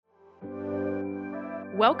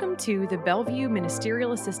Welcome to the Bellevue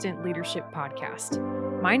Ministerial Assistant Leadership Podcast.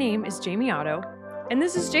 My name is Jamie Otto, and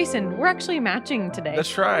this is Jason. We're actually matching today.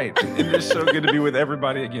 That's right. It is so good to be with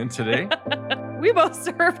everybody again today. We both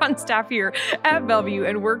serve on staff here at Bellevue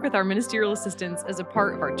and work with our ministerial assistants as a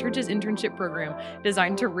part of our church's internship program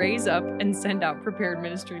designed to raise up and send out prepared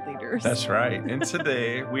ministry leaders. That's right. And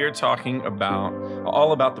today we are talking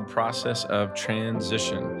all about the process of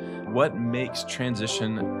transition. What makes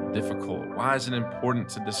transition difficult? Why is it important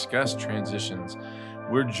to discuss transitions?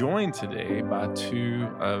 We're joined today by two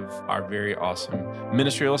of our very awesome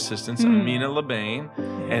ministerial assistants, Amina Labaine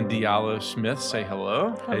and Diallo Smith. Say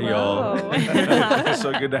hello. Hello. Hey, y'all.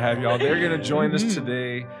 So good to have y'all. They're going to join us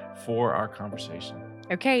today for our conversation.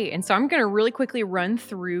 Okay, and so I'm going to really quickly run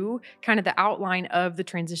through kind of the outline of the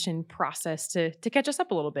transition process to catch us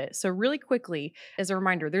up a little bit. So really quickly, as a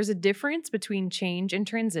reminder, there's a difference between change and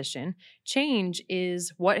transition. Change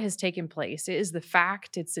is what has taken place. It is the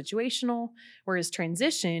fact, it's situational, whereas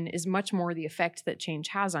transition is much more the effect that change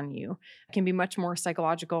has on you. It can be much more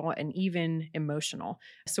psychological and even emotional.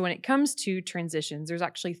 So when it comes to transitions, there's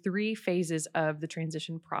actually 3 phases of the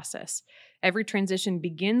transition process. Every transition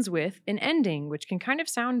begins with an ending, which can kind of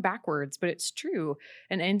sound backwards, but it's true.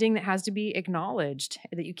 An ending that has to be acknowledged,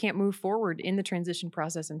 that you can't move forward in the transition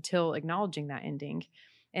process until acknowledging that ending.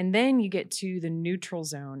 And then you get to the neutral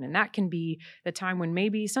zone, and that can be the time when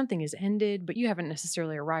maybe something is ended, but you haven't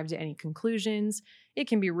necessarily arrived at any conclusions. It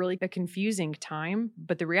can be really a confusing time,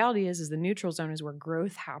 but the reality is the neutral zone is where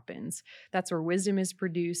growth happens. That's where wisdom is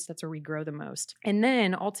produced. That's where we grow the most. And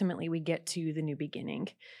then ultimately we get to the new beginning.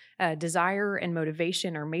 Desire and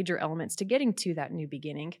motivation are major elements to getting to that new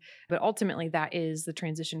beginning, but ultimately that is the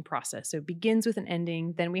transition process. So it begins with an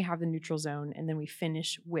ending, then we have the neutral zone, and then we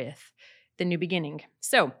finish with the new beginning.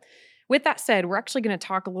 So with that said, we're actually going to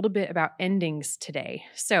talk a little bit about endings today.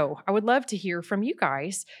 So I would love to hear from you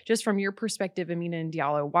guys, just from your perspective, Amina and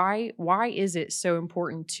Diallo, why is it so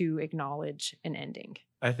important to acknowledge an ending?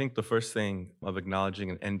 I think the first thing of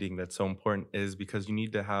acknowledging an ending that's so important is because you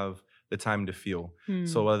need to have the time to feel.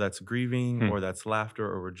 So whether that's grieving or that's laughter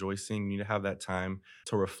or rejoicing, you need to have that time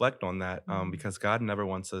to reflect on that because God never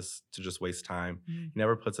wants us to just waste time. He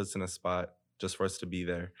never puts us in a spot just for us to be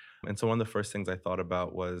there. And so one of the first things I thought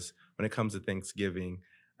about was when it comes to Thanksgiving,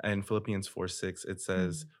 in Philippians 4:6, it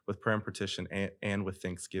says, with prayer and petition and with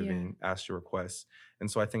thanksgiving, ask your requests.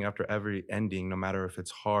 And so I think after every ending, no matter if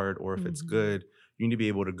it's hard or if it's good, you need to be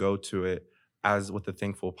able to go to it as with a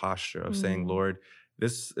thankful posture of saying, Lord,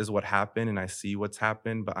 this is what happened and I see what's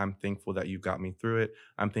happened, but I'm thankful that you got me through it.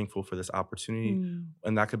 I'm thankful for this opportunity.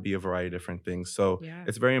 And that could be a variety of different things. So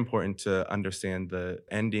it's very important to understand the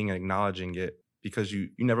ending and acknowledging it because you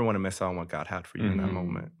never want to miss out on what God had for you in that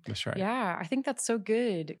moment. That's right. Yeah, I think that's so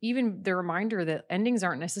good. Even the reminder that endings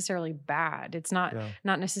aren't necessarily bad. It's not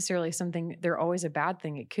necessarily something, they're always a bad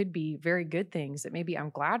thing. It could be very good things that maybe I'm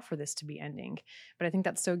glad for this to be ending. But I think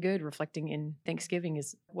that's so good. Reflecting in Thanksgiving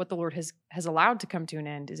is what the Lord has allowed to come to an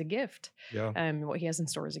end is a gift. What he has in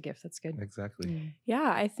store is a gift. That's good. Exactly.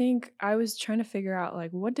 Yeah, I think I was trying to figure out, like,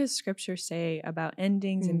 what does scripture say about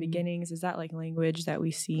endings and beginnings? Is that like language that we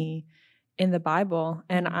see in the Bible?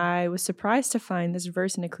 And I was surprised to find this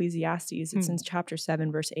verse in Ecclesiastes. It's in chapter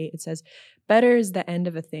 7, verse 8. It says, better is the end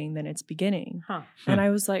of a thing than its beginning. And I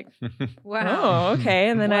was like, Wow. oh, okay.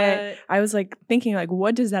 And then I was like thinking, like,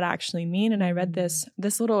 what does that actually mean? And I read this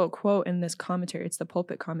little quote in this commentary. It's the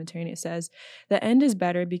pulpit commentary. And it says, the end is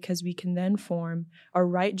better because we can then form a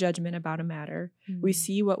right judgment about a matter. We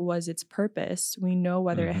see what was its purpose. We know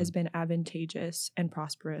whether it has been advantageous and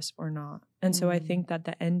prosperous or not. And so I think that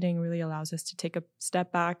the ending really allows us to take a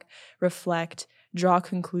step back, reflect, draw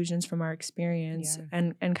conclusions from our experience,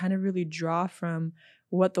 and kind of really draw from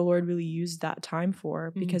what the Lord really used that time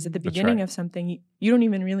for. Because at the beginning of something, you don't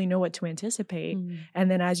even really know what to anticipate.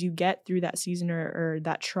 And then as you get through that season or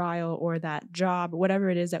that trial or that job, whatever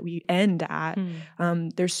it is that we end at,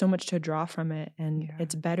 there's so much to draw from it. And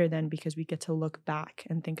it's better then because we get to look back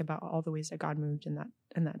and think about all the ways that God moved in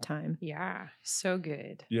that time. Yeah, so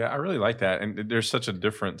good. Yeah, I really like that. And there's such a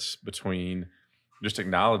difference between just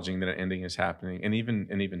acknowledging that an ending is happening and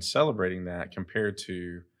even celebrating that compared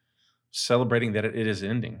to celebrating that it is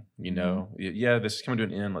ending. You know, this is coming to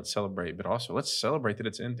an end. Let's celebrate, but also let's celebrate that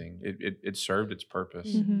it's ending. It served its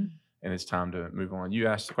purpose, and it's time to move on. You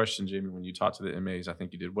asked the question, Jamie, when you talked to the MAs. I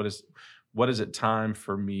think you did. What is it time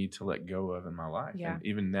for me to let go of in my life? Yeah. And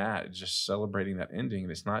even that, just celebrating that ending.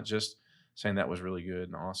 And it's not just saying that was really good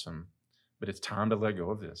and awesome, but it's time to let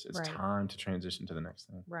go of this. It's time to transition to the next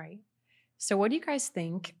thing. Right. So what do you guys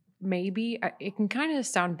think maybe it can kind of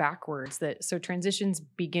sound backwards that so transitions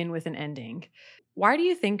begin with an ending. Why do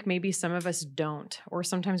you think maybe some of us don't, or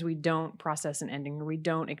sometimes we don't process an ending, or we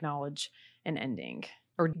don't acknowledge an ending?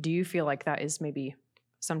 Or do you feel like that is maybe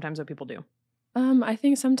sometimes what people do? I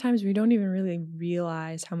think sometimes we don't even really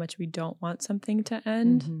realize how much we don't want something to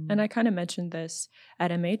end. Mhm. And I kind of mentioned this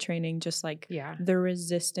at MA training, just like Yeah. the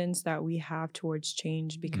resistance that we have towards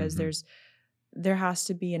change, because Mhm. there has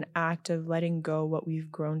to be an act of letting go what we've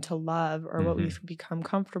grown to love or what Mhm. we've become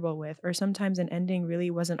comfortable with. Or sometimes an ending really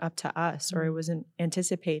wasn't up to us or it Mm. wasn't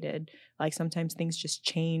anticipated. Like sometimes things just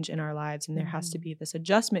change in our lives and there has to Mhm. be this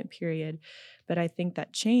adjustment period. But I think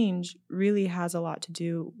that change really has a lot to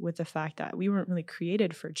do with the fact that we weren't really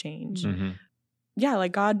created for change. Mm. Mhm. Yeah,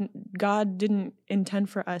 like God didn't intend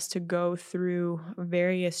for us to go through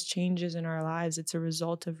various changes in our lives. It's a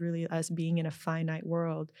result of really us being in a finite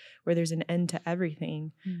world where there's an end to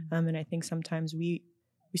everything. Mm. And I think sometimes we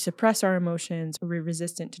suppress our emotions, we're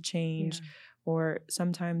resistant to change, Yeah. or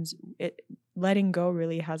sometimes letting go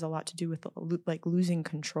really has a lot to do with like losing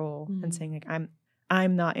control and Mm. saying like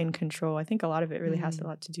I'm not in control. I think a lot of it really has a Mm.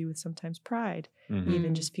 lot to do with sometimes pride, Mhm.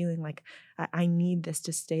 even Mm. just feeling like I need this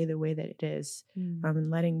to stay the way that it is, Mm. and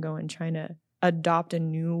letting go and trying to adopt a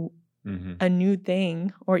new Mhm.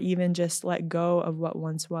 thing, or even just let go of what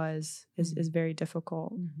once was is very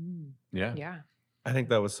difficult. Mhm. Yeah. Yeah. I think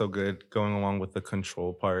that was so good going along with the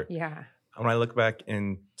control part. Yeah. When I look back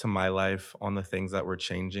into my life on the things that were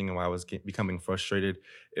changing and why I was becoming frustrated,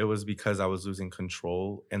 it was because I was losing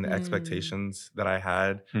control and the Mm. expectations that I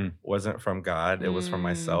had Hmm. wasn't from God, it was from Mm.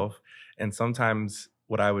 myself. And sometimes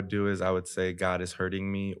what I would do is I would say God is hurting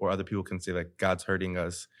me, or other people can say like God's hurting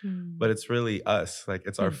us, Mm. but it's really us. Like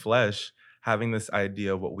it's our Hmm. flesh having this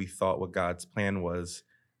idea of what we thought what God's plan was.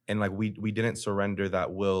 And like we didn't surrender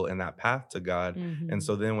that will and that path to God. And Mhm.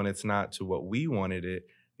 so then when it's not to what we wanted it,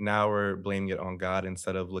 now we're blaming it on God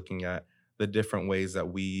instead of looking at the different ways that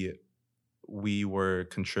we were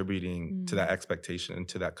contributing to that Mm. expectation and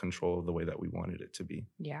to that control of the way that we wanted it to be.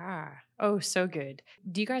 Yeah. Oh, so good.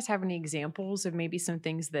 Do you guys have any examples of maybe some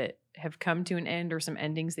things that have come to an end or some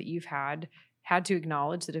endings that you've had to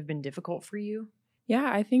acknowledge that have been difficult for you? Yeah,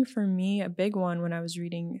 I think for me, a big one when I was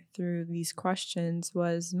reading through these questions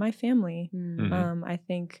was my family. Mhm. I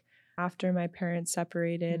think after my parents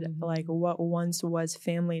separated, like Mhm. what once was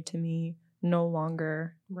family to me no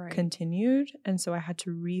longer Right. continued. And so I had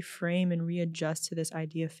to reframe and readjust to this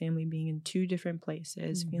idea of family being in two different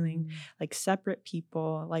places, feeling Mhm. like separate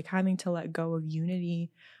people, like having to let go of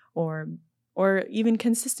unity or even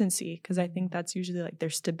consistency, because I think that's usually like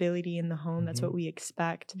there's stability in the home. That's what Mhm. we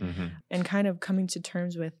expect. Mhm. And kind of coming to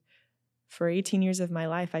terms with, for 18 years of my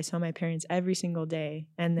life, I saw my parents every single day.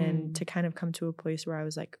 And then Mm. to kind of come to a place where I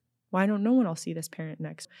was like, well, I don't know when I'll see this parent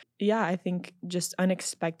next. Yeah, I think just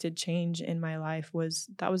unexpected change in my life was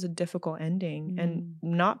a difficult ending. And Mm.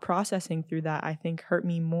 not processing through that, I think, hurt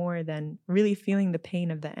me more than really feeling the pain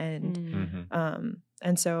of the end. Mm. Mhm.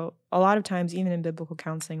 And so a lot of times, even in biblical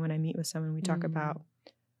counseling, when I meet with someone, we talk Mm. about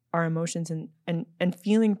our emotions and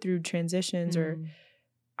feeling through transitions, or Mm.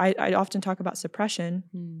 I often talk about suppression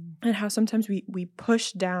Mm. and how sometimes we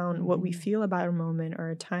push down what we Mhm. feel about a moment or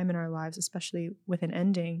a time in our lives, especially with an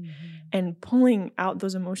ending, Mhm. and pulling out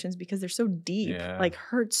those emotions because they're so deep, Yeah. like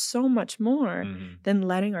hurts so much more Mhm. than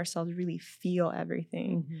letting ourselves really feel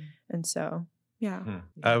everything. Mhm. And so, yeah. Hmm.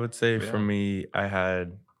 I would say for Yeah. me,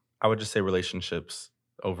 I would just say relationships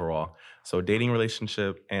overall. So dating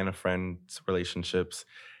relationship and a friend's relationships.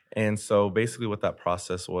 And so basically what that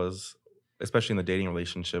process was, especially in the dating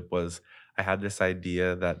relationship, was I had this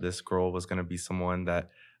idea that this girl was going to be someone that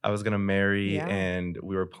I was going to marry Yeah. and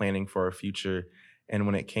we were planning for our future. And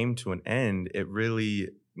when it came to an end, it really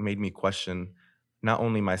made me question not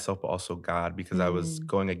only myself, but also God, because I was Mm.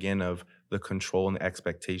 going again of the control and the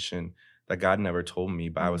expectation that God never told me,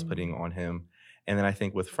 but I was putting Mm. on him. And then I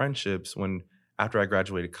think with friendships, when after I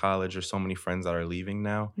graduated college, there's so many friends that are leaving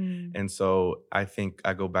now. Mm. And so I think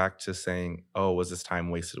I go back to saying, oh, was this time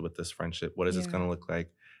wasted with this friendship? What is this going Yeah. to look like?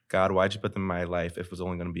 God, why'd you put them in my life if it was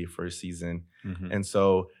only going to be for a season? Mhm. And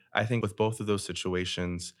so I think with both of those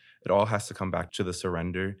situations, it all has to come back to the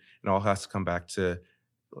surrender, and all has to come back to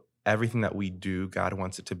everything that we do. God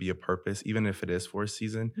wants it to be a purpose, even if it is for a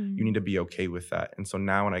season. You need to Mm. be okay with that. And so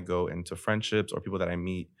now when I go into friendships or people that I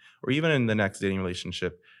meet, or even in the next dating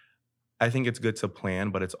relationship, I think it's good to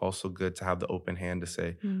plan, but it's also good to have the open hand to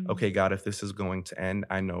say, Mm. okay, God, if this is going to end,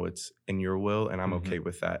 I know it's in your will and I'm okay Mhm.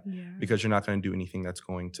 with that, Yeah. because you're not going to do anything that's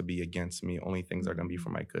going to be against me. Only things are going to be Mm.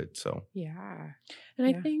 for my good. So Yeah. And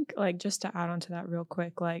I Yeah. think, like, just to add on to that real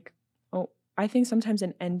quick, like, oh, I think sometimes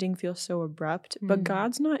an ending feels so abrupt, but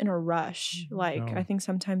God's not in a rush. Like, No. I think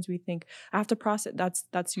sometimes we think I have to process.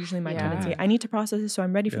 That's usually my tendency. Yeah. I need to process this, so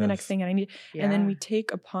I'm ready for the next Yes. thing, and and then we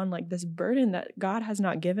take upon like this burden that God has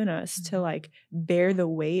not given us to like bear the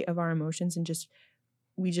weight of our emotions, and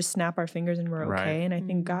we just snap our fingers and we're Right. okay. And I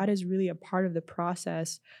think God is really a part of the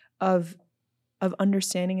process of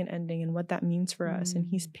understanding an ending and what that means for us, and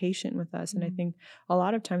he's patient with us. And I think a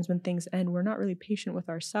lot of times when things end, we're not really patient with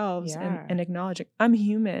ourselves and acknowledging I'm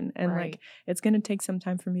human, and like it's going to take some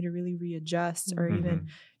time for me to really readjust or even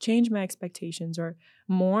change my expectations or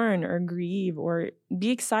mourn or grieve or be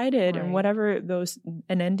excited and whatever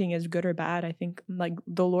an ending is, good or bad. I think like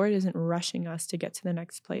the Lord isn't rushing us to get to the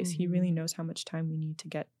next place. He really knows how much time we need to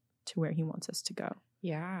get to where he wants us to go.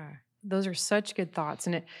 Yeah. Those are such good thoughts.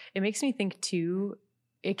 And it makes me think too,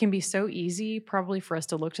 it can be so easy probably for us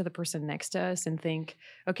to look to the person next to us and think,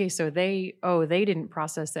 okay, so they didn't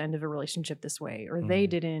process the end of a relationship this way, or they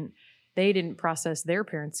didn't process their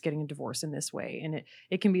parents getting a divorce in this way. And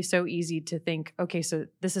it can be so easy to think, okay, so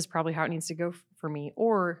this is probably how it needs to go for me,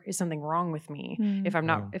 or is something wrong with me if I'm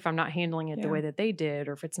not handling it the way that they did,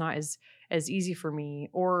 or if it's not as easy for me,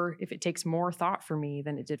 or if it takes more thought for me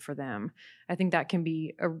than it did for them. I think that can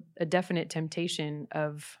be a definite temptation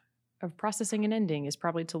of processing an ending, is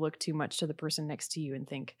probably to look too much to the person next to you and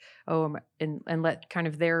think, and let kind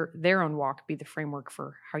of their own walk be the framework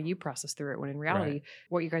for how you process through it. When in reality,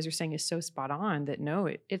 what you guys are saying is so spot on that no,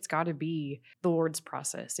 it's got to be the Lord's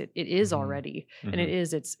process. It is already, and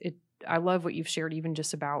I love what you've shared, even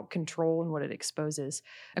just about control and what it exposes.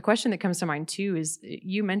 A question that comes to mind too is,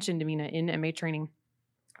 you mentioned, Amina, in MA training,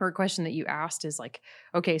 or a question that you asked is like,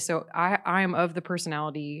 okay, so I am of the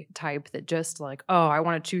personality type that just like, oh, I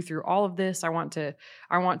want to chew through all of this. I want to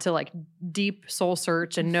like deep soul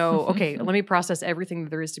search and know, okay, let me process everything that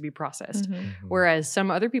there is to be processed. Whereas some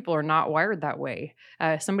other people are not wired that way.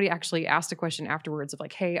 Somebody actually asked a question afterwards of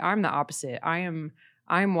like, hey, I'm the opposite. I'm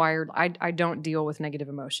wired. I don't deal with negative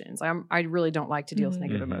emotions. I really don't like to deal with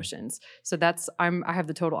negative emotions. So I have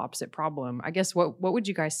the total opposite problem. I guess what would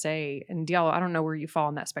you guys say? And Diallo, I don't know where you fall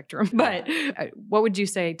on that spectrum, but what would you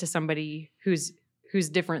say to somebody who's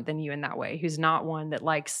different than you in that way, who's not one that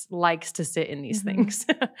likes to sit in these things?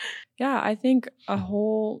 Yeah, I think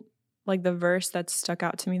like the verse that stuck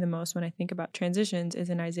out to me the most when I think about transitions is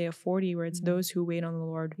in Isaiah 40, where it's those who wait on the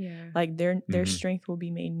Lord, like their strength will be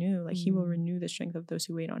made new. Like he will renew the strength of those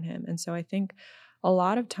who wait on him. And so I think a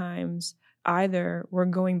lot of times either we're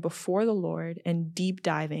going before the Lord and deep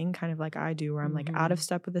diving, kind of like I do, where I'm like out of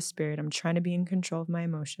step with the Spirit. I'm trying to be in control of my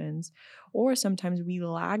emotions. Or sometimes we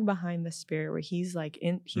lag behind the Spirit, where he's like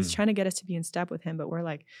he's trying to get us to be in step with him, but we're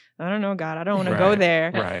like, I don't know, God, I don't want to go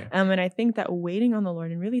there. Right. And I think that waiting on the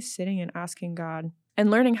Lord and really sitting and asking God and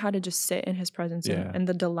learning how to just sit in his presence and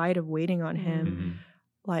the delight of waiting on him,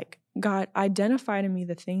 like, God, identify to me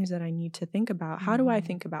the things that I need to think about. How do I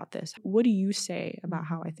think about this? What do you say about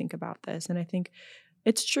how I think about this? And I think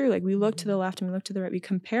it's true. Like we look to the left and we look to the right. We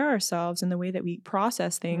compare ourselves in the way that we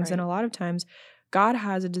process things. Right. And a lot of times God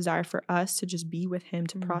has a desire for us to just be with him,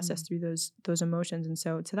 to process through those emotions. And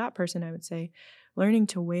so to that person, I would say, learning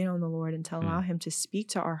to wait on the Lord and to allow him to speak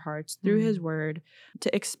to our hearts through his word,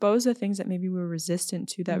 to expose the things that maybe we're resistant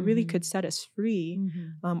to that really could set us free,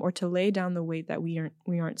 or to lay down the weight that we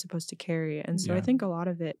aren't supposed to carry. And so I think a lot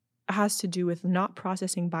of it has to do with not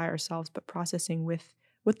processing by ourselves, but processing with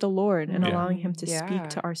the Lord and allowing him to speak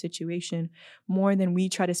to our situation more than we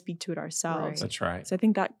try to speak to it ourselves. Right. That's right. So I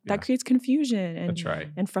think that creates confusion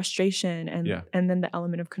and frustration and then the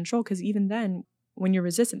element of control, because even then when you're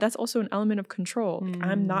resistant, that's also an element of control. Like,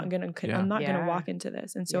 I'm not gonna walk into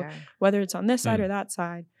this. And so whether it's on this side or that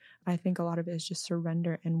side, I think a lot of it is just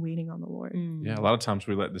surrender and waiting on the Lord. Yeah, a lot of times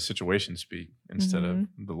we let the situation speak instead of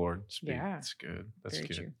the Lord speak. Yeah. That's good. That's Very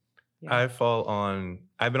good. true. Yeah.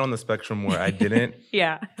 I've been on the spectrum where I didn't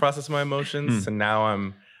process my emotions. So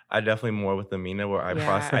now I definitely more with Amina, where I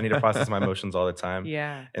need to process my emotions all the time.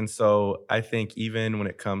 Yeah. And so I think even when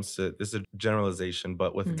it comes to, this is a generalization,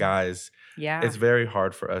 but with guys, it's very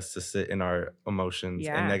hard for us to sit in our emotions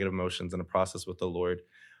and negative emotions in a process with the Lord.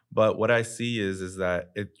 But what I see is that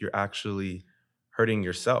you're actually hurting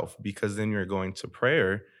yourself, because then you're going to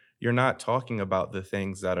prayer. You're not talking about the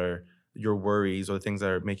things that are your worries or the things that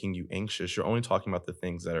are making you anxious. You're only talking about the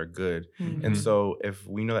things that are good. And so if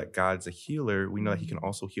we know that God's a healer, we know that he can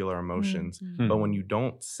also heal our emotions. But when you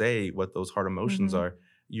don't say what those hard emotions are,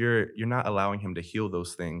 you're not allowing him to heal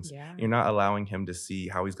those things. You're not allowing him to see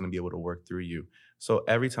how he's going to be able to work through you. So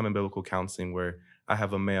every time in biblical counseling where I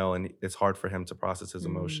have a male and it's hard for him to process his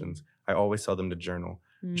emotions, I always tell them to journal.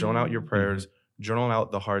 Journal out your prayers, journal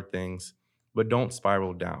out the hard things, but don't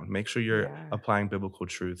spiral down. Make sure you're Yeah. applying biblical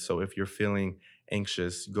truth. So if you're feeling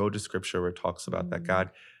anxious, go to scripture where it talks about that. Mm. God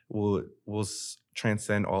will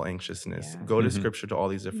transcend all anxiousness. Yeah. Go to Mhm. scripture to all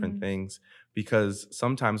these different things, because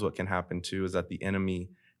sometimes what can happen too is that the enemy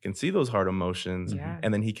can see those hard emotions, Yeah.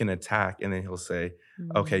 and then he can attack, and then he'll say,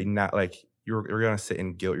 okay, Mm. not like you're going to sit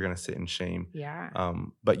in guilt, you're going to sit in shame. Yeah.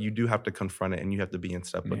 But you do have to confront it, and you have to be in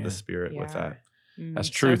step with Man. the Spirit with Yeah. that. That's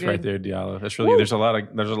So truth right good. there, Diallo. That's really Woo! there's a lot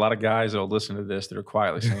of guys that'll listen to this that are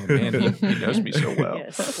quietly saying, "Man, he knows me so well."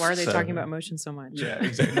 Yes. Why are they So- talking about emotions so much? Yeah,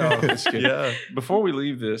 exactly. No, it's good. Yeah. Before we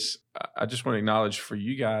leave this, I just want to acknowledge for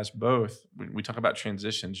you guys both, when we talk about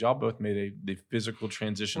transitions, y'all both made the physical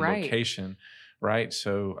transition Right. location, right?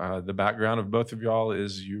 So the background of both of y'all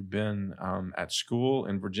is you've been at school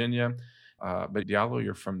in Virginia, but Diallo,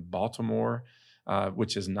 you're from Baltimore,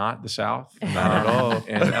 which is not the South. Not at all.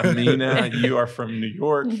 And Amina, you are from New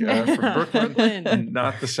York, from Brooklyn, Brooklyn.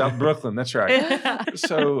 not the South Brooklyn. That's right.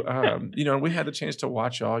 So, we had the chance to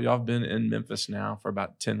watch y'all. Y'all have been in Memphis now for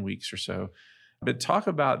about 10 weeks or so. But talk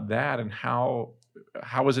about that, and how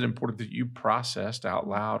was it important that you processed out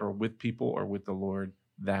loud or with people or with the Lord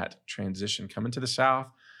that transition, coming to the South,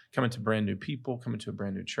 coming to brand new people, coming to a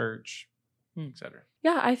brand new church, et cetera?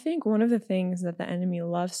 Yeah, I think one of the things that the enemy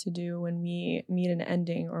loves to do when we meet an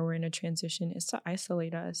ending or we're in a transition is to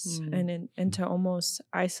isolate us and to almost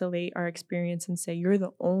isolate our experience and say, you're the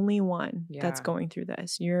only one that's Yeah. going through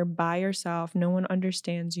this. You're by yourself. No one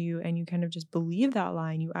understands you. And you kind of just believe that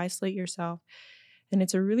lie and you isolate yourself. And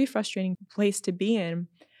it's a really frustrating place to be in.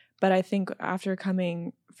 But I think after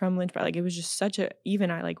coming from Lynchburg, like it was just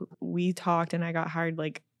we talked and I got hired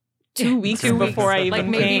like 2 weeks 2 weeks. before I Like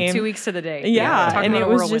even maybe came. 2 weeks to the day. Yeah, Talk and about it a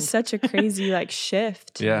was whirlwind. just such a crazy like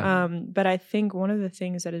shift. Yeah. But I think one of the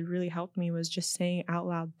things that has really helped me was just saying out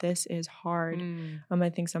loud, "This is hard." Mm. I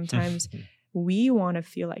think sometimes we want to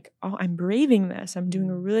feel like, "Oh, I'm braving this. I'm doing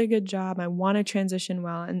a really good job. I want to transition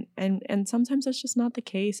well," and sometimes that's just not the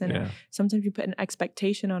case. And Yeah. sometimes we put an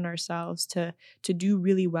expectation on ourselves to do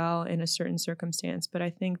really well in a certain circumstance. But I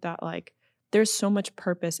think that like there's so much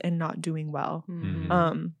purpose in not doing well.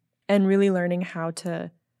 Mhm. And really learning how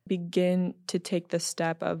to begin to take the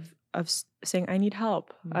step of saying, I need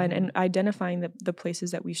help, and identifying the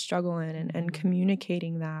places that we struggle in and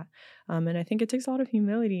communicating that. And I think it takes a lot of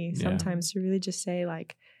humility Yeah. sometimes to really just say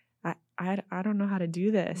like, I don't know how to do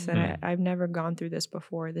this. And I've never gone through this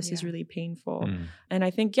before. This is Yeah. really painful. Mm. And I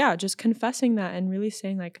think, just confessing that and really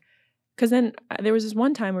saying like, because then there was this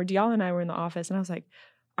one time where Diallo and I were in the office and I was like,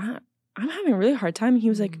 I'm having a really hard time. And he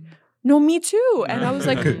was like, no, me too. And I was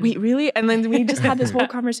like, wait, really? And then we just had this whole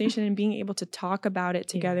conversation and being able to talk about it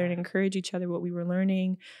together and encourage each other what we were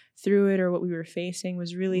learning through it or what we were facing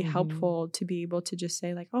was really helpful to be able to just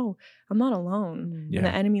say like, oh, I'm not alone. Yeah. And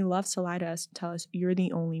the enemy loves to lie to us and tell us you're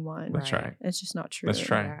the only one. That's right. It's just not true. That's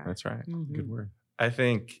right. Yeah. That's right. Mhm. Good word. I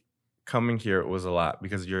think coming here was a lot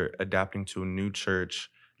because you're adapting to a new church.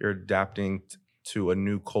 You're adapting to a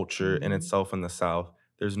new culture in itself in the South.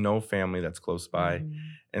 There's no family that's close by.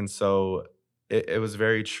 And so it was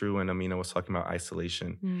very true when Amina was talking about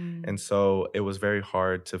isolation. And so it was very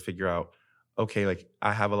hard to figure out, okay, like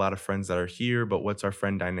I have a lot of friends that are here, but what's our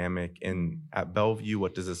friend dynamic at Bellevue?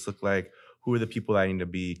 What does this look like? Who are the people that I need to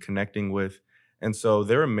be connecting with? And so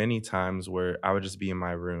there were many times where I would just be in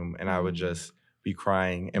my room and I would just be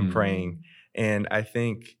crying and praying. And I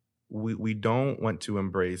think we don't want to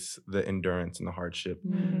embrace the endurance and the hardship.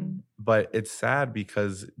 But it's sad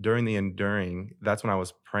because during the enduring, that's when I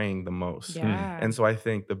was praying the most. Yeah. And so I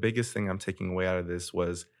think the biggest thing I'm taking away out of this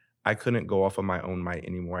was I couldn't go off of my own might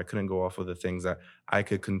anymore. I couldn't go off of the things that I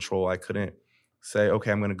could control. I couldn't say,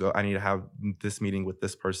 okay, I'm going to go. I need to have this meeting with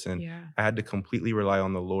this person. Yeah. I had to completely rely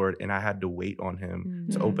on the Lord and I had to wait on him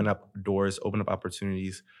to open up doors, open up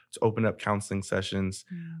opportunities, to open up counseling sessions,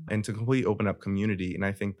 and to completely open up community. And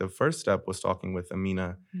I think the first step was talking with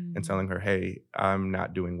Amina and telling her, hey, I'm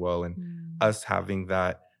not doing well. And us having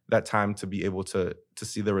that time to be able to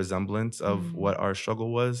see the resemblance of what our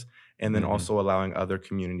struggle was. And then also allowing other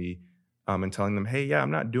community and telling them, hey, yeah, I'm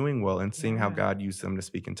not doing well, and seeing how God used them to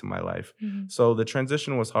speak into my life. So the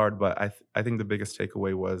transition was hard, but I think the biggest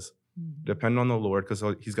takeaway was depend on the Lord because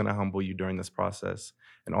he's going to humble you during this process,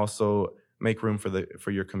 and also make room for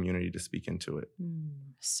your community to speak into it.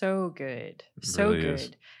 So good. It So really good.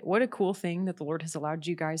 is. What a cool thing that the Lord has allowed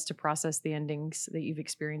you guys to process the endings that you've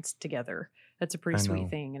experienced together. That's a pretty I sweet know.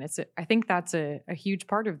 thing. And I think that's a huge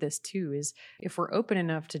part of this too, is if we're open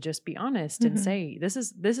enough to just be honest and say, this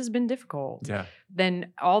has been difficult, Yeah.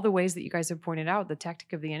 then all the ways that you guys have pointed out, the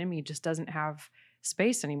tactic of the enemy just doesn't have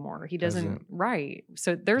space anymore. He doesn't, Doesn't. right.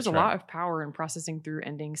 So there's That's a lot right. of power in processing through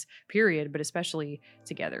endings, period, but especially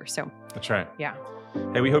together. So That's right. yeah.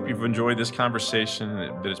 Hey, we hope you've enjoyed this conversation,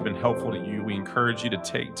 that it's been helpful to you. We encourage you to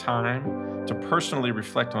take time to personally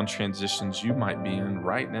reflect on transitions you might be in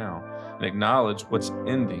right now and acknowledge what's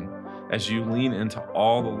ending as you lean into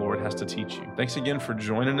all the Lord has to teach you. Thanks again for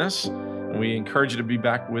joining us. And we encourage you to be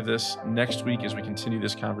back with us next week as we continue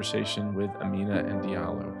this conversation with Amina and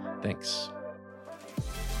Diallo. Thanks.